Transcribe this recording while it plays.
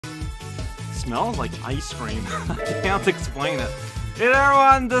smells like ice cream. I can't explain it. Hey there,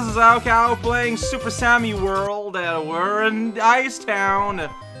 everyone, this is Cow playing Super Sami World, and we're in Ice Town.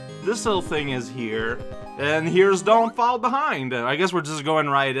 This little thing is here, and here's Don't Fall Behind. I guess we're just going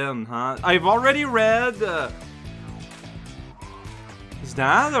right in, huh? I've already read... is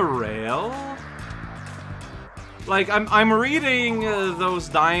that a rail? Like, I'm reading those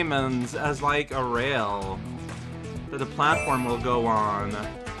diamonds as like a rail that the platform will go on.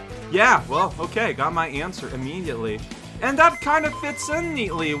 Yeah, well, okay, got my answer immediately. And that kind of fits in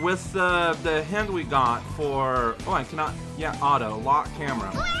neatly with the hint we got for... Oh, I cannot... Yeah, auto. Lock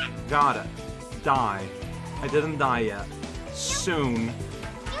camera. Got it. Die. I didn't die yet. Soon.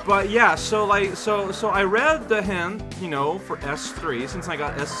 But yeah, so like... So I read the hint, you know, for S3, since I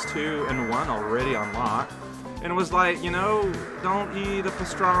got S2 and 1 already unlocked. And it was like, you know, don't eat a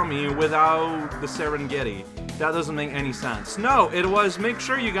pastrami without the Serengeti. That doesn't make any sense. No, it was make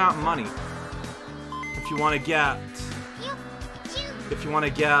sure you got money. If you want to get... If you want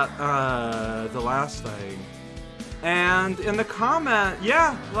to get the last thing. And in the comment,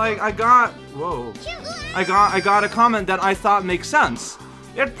 yeah, like I got, whoa, I got a comment that I thought makes sense.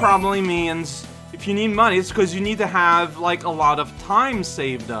 It probably means if you need money, it's because you need to have like a lot of time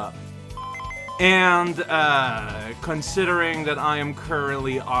saved up. And considering that I am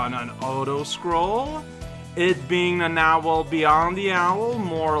currently on an auto scroll, it being an owl beyond the owl,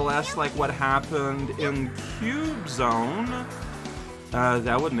 more or less like what happened in Cube Zone.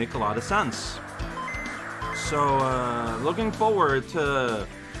 That would make a lot of sense. So, looking forward to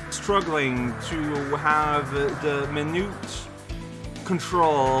struggling to have the minute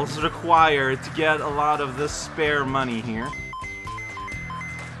controls required to get a lot of this spare money here.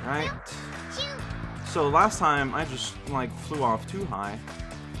 Right? So last time I just, like, flew off too high.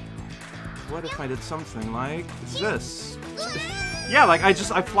 What if I did something like this? Yeah, like I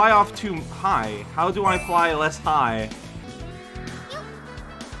fly off too high. How do I fly less high?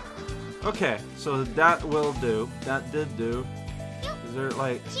 Okay, so that will do. That did do. Is there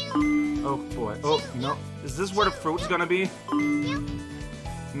like... Oh boy. Oh, no. Is this where the fruit's gonna be?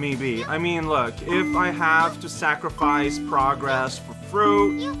 Maybe. I mean, look, if I have to sacrifice progress for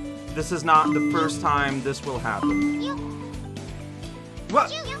fruit, this is not the first time this will happen.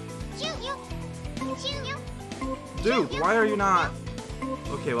 What? Dude, why are you not...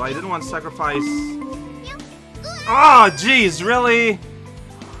 Okay, well, I didn't want to sacrifice... Oh, jeez, really?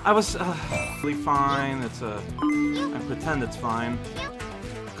 I was really fine. It's a... I pretend it's fine.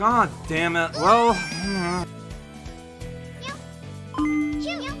 God damn it. Well...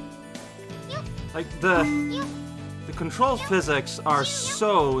 Like, the control physics are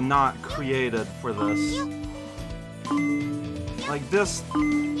so not created for this. Like, this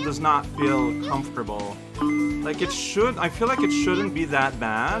does not feel comfortable. Like, it should... I feel like it shouldn't be that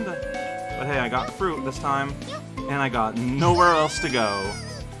bad. But hey, I got fruit this time. And I got nowhere else to go.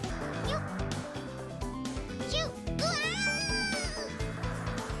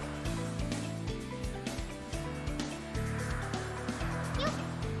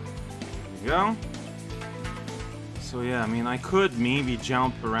 Go. So yeah, I mean, I could maybe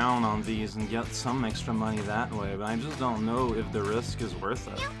jump around on these and get some extra money that way, but I just don't know if the risk is worth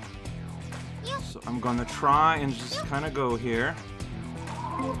it. So I'm gonna try and just kind of go here.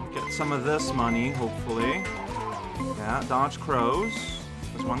 Get some of this money, hopefully. Yeah, dodge crows.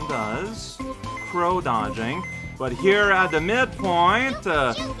 This one does. Crow dodging. But here at the midpoint...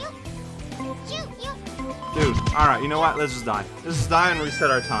 Dude, alright, you know what? Let's just die. Let's just die and reset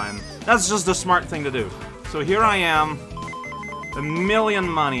our time. That's just the smart thing to do. So here I am, a million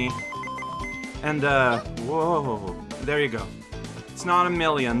money, and whoa, there you go. It's not a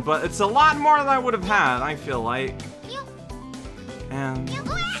million, but it's a lot more than I would have had, I feel like. And,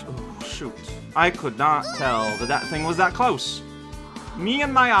 oh, shoot. I could not tell that that thing was that close. Me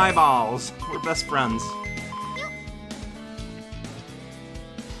and my eyeballs, we're best friends.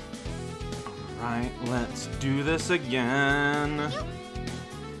 Alright, let's do this again.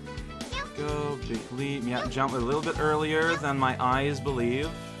 Go, big leap. Yeah, jump a little bit earlier than my eyes believe.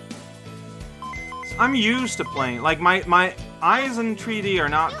 So I'm used to playing, like my eyes and 3D are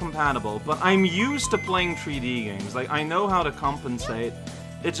not compatible, but I'm used to playing 3D games. Like, I know how to compensate.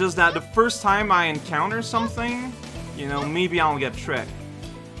 It's just that the first time I encounter something, you know, maybe I'll get tricked.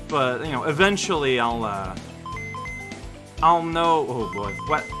 But, you know, eventually I'll know, oh boy,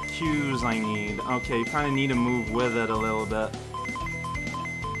 what cues I need. Okay, you kind of need to move with it a little bit.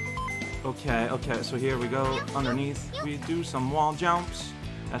 Okay, okay, so here we go. Underneath, we do some wall jumps.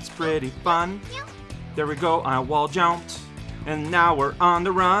 That's pretty fun. There we go, I wall jumped. And now we're on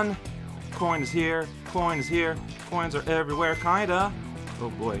the run. Coin is here, coin is here. Coins are everywhere, kinda. Oh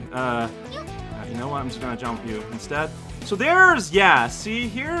boy. You know what? I'm just gonna jump you instead. So there's, yeah, see,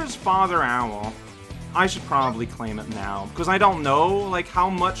 here's Father Owl. I should probably claim it now, because I don't know, like, how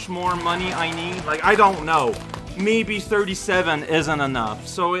much more money I need. Like, I don't know. Maybe 37 isn't enough.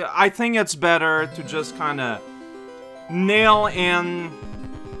 So I think it's better to just kind of nail in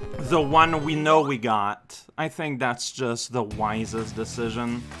the one we know we got. I think that's just the wisest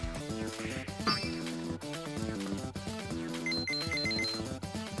decision.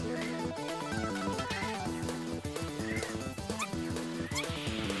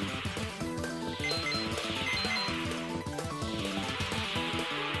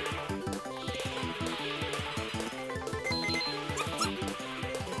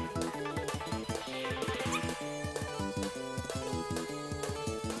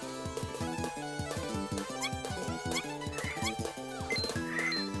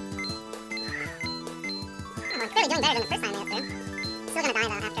 Clearly doing better than the first time I made it through. Still gonna die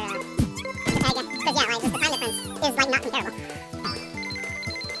though after the tag, because yeah, like, just the time difference is like not comparable.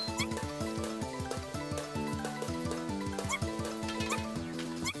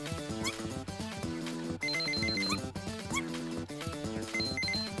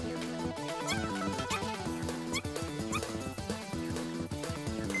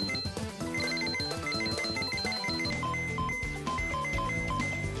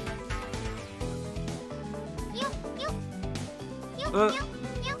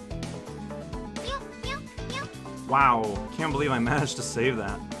 Wow, can't believe I managed to save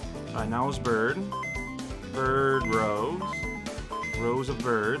that. Alright, now is bird. Bird rose. Rows of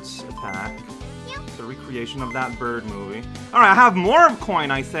birds. Attack. The recreation of that bird movie. Alright, I have more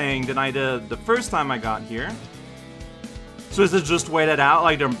coin, I think, than I did the first time I got here. So is it just waited out?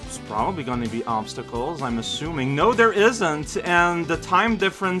 Like, there's probably going to be obstacles, I'm assuming. No, there isn't, and the time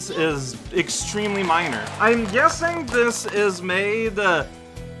difference is extremely minor. I'm guessing this is made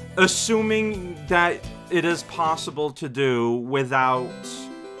assuming that it is possible to do without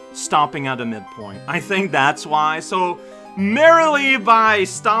stopping at a midpoint. I think that's why. So merely by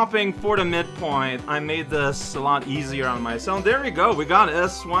stopping for the midpoint, I made this a lot easier on myself. There we go. We got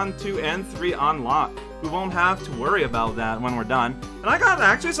S1, 2, and 3 unlocked. We won't have to worry about that when we're done. And I got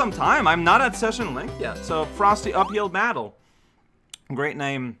actually some time. I'm not at session length yet. So Frosty Uphill Battle. Great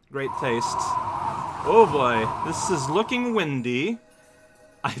name, great taste. Oh boy, this is looking windy.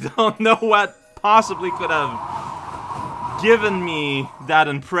 I don't know what possibly could have given me that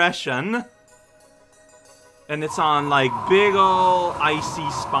impression. And it's on, like, big ol' icy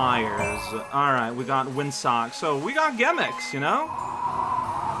spires. Alright, we got windsock. So, we got gimmicks, you know?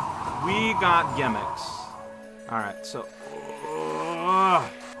 We got gimmicks. Alright, so...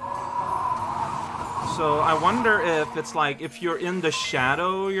 So, I wonder if it's like, if you're in the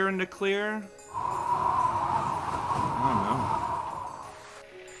shadow, you're in the clear? I don't know.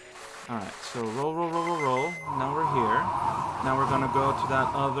 Alright, so roll, roll, roll, roll, roll. Now we're here. Now we're gonna go to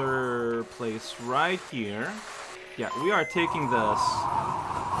that other place right here. Yeah, we are taking this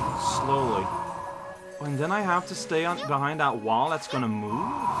slowly. Oh, and then I have to stay on behind that wall that's gonna move?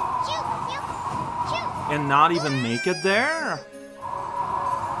 And not even make it there?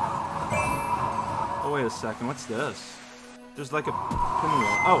 Oh, wait a second, what's this? There's like a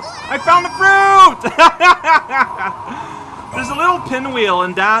pinwheel. Oh, I found the fruit! There's a little pinwheel,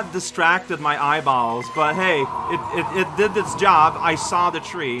 and that distracted my eyeballs. But hey, it did its job. I saw the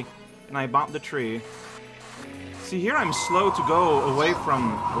tree, and I bumped the tree. See, here I'm slow to go away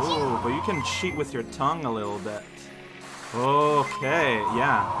from... Oh, but you can cheat with your tongue a little bit. Okay,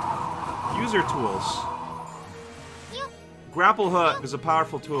 yeah. Use your tools. Grapple hook is a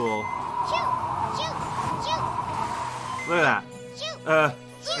powerful tool. Look at that.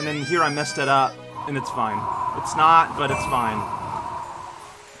 And then here I messed it up, and it's fine. It's not, but it's fine.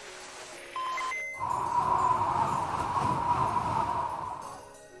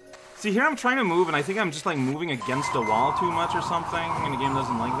 See, here I'm trying to move, and I think I'm just, like, moving against the wall too much or something, and the game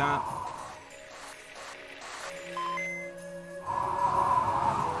doesn't like that.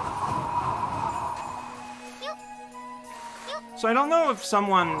 So I don't know if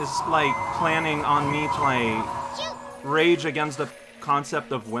someone is, like, planning on me to, like, rage against the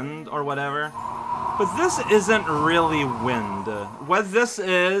concept of wind or whatever. But this isn't really wind. What this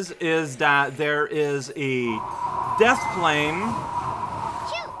is that there is a death flame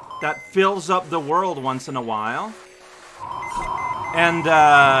that fills up the world once in a while. And,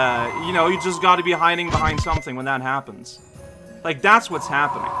 you know, you just gotta be hiding behind something when that happens. Like, that's what's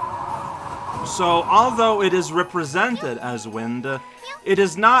happening. So, although it is represented as wind, it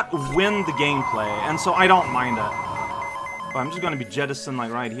is not wind gameplay, and so I don't mind it. But I'm just gonna be jettisoned,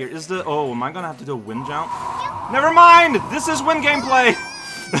 like, right here. Oh, am I gonna have to do a wind jump? Never mind! This is wind gameplay!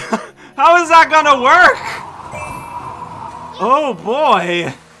 How is that gonna work? Oh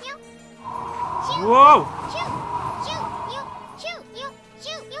boy! Whoa!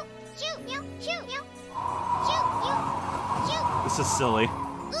 This is silly.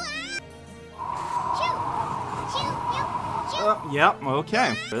 Yep,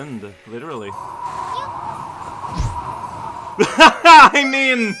 okay. Bend, literally.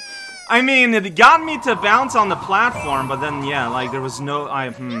 I mean, it got me to bounce on the platform, but then, yeah, like, there was no,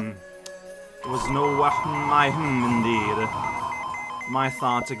 there was no, indeed. My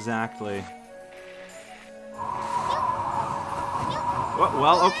thoughts exactly.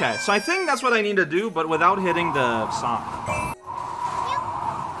 Well, okay, so I think that's what I need to do, but without hitting the sock.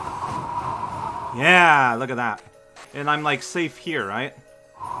 Yeah, look at that. And I'm, like, safe here, right?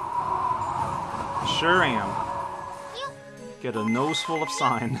 Sure am. Get a nose full of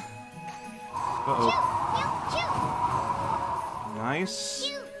sign. Uh-oh. Nice.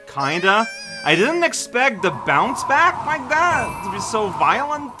 Kinda. I didn't expect the bounce back like that to be so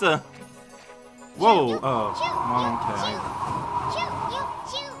violent. Whoa. Oh. Okay.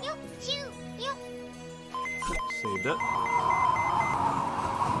 Saved it.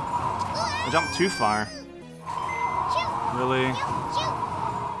 I jumped too far. Really?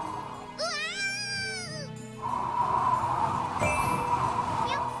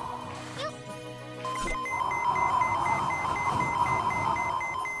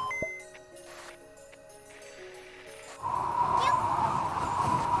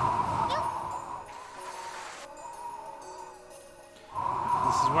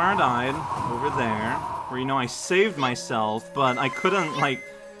 This is where I died, over there, where, you know, I saved myself, but I couldn't, like,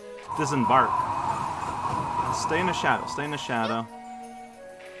 disembark. Stay in the shadow, stay in the shadow.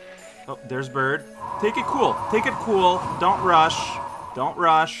 Oh, there's Bird. Take it cool, don't rush, don't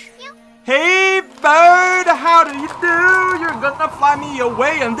rush. Hey, Bird, how do you do? You're gonna fly me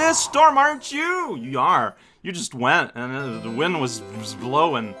away in this storm, aren't you? You are. You just went, and the wind was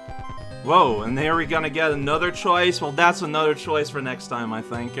blowing. Whoa, and here we're gonna get another choice. Well, that's another choice for next time, I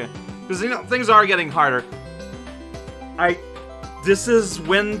think. Because, you know, things are getting harder. This is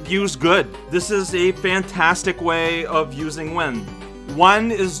wind used good. This is a fantastic way of using wind. One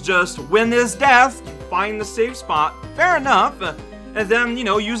is just, wind is death, find the safe spot, fair enough. And then, you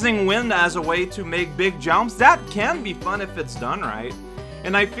know, using wind as a way to make big jumps, that can be fun if it's done right.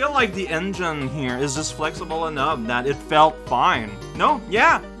 And I feel like the engine here is just flexible enough that it felt fine. No?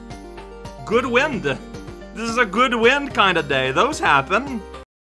 Yeah. Good wind. This is a good wind kind of day. Those happen.